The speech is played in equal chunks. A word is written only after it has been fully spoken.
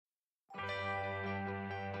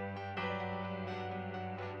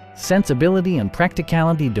Sensibility and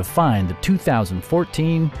practicality define the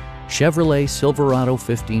 2014 Chevrolet Silverado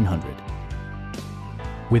 1500.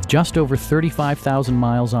 With just over 35,000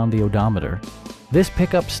 miles on the odometer, this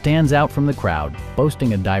pickup stands out from the crowd,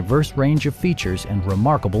 boasting a diverse range of features and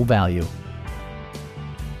remarkable value.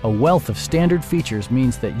 A wealth of standard features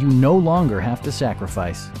means that you no longer have to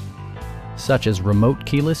sacrifice, such as remote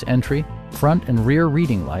keyless entry, front and rear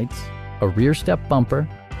reading lights, a rear step bumper,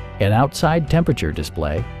 an outside temperature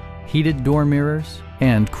display, heated door mirrors,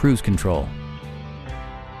 and cruise control.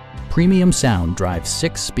 Premium sound drives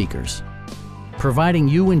 6 speakers, providing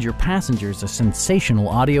you and your passengers a sensational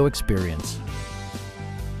audio experience.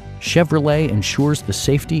 Chevrolet ensures the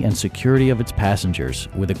safety and security of its passengers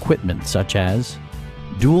with equipment such as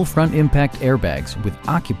dual front impact airbags with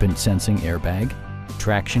occupant sensing airbag,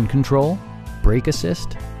 traction control, brake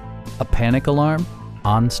assist, a panic alarm,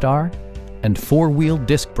 OnStar, and 4-wheel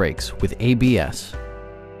disc brakes with ABS.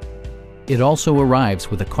 It also arrives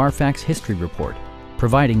with a Carfax history report,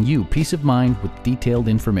 providing you peace of mind with detailed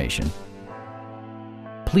information.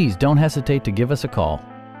 Please don't hesitate to give us a call.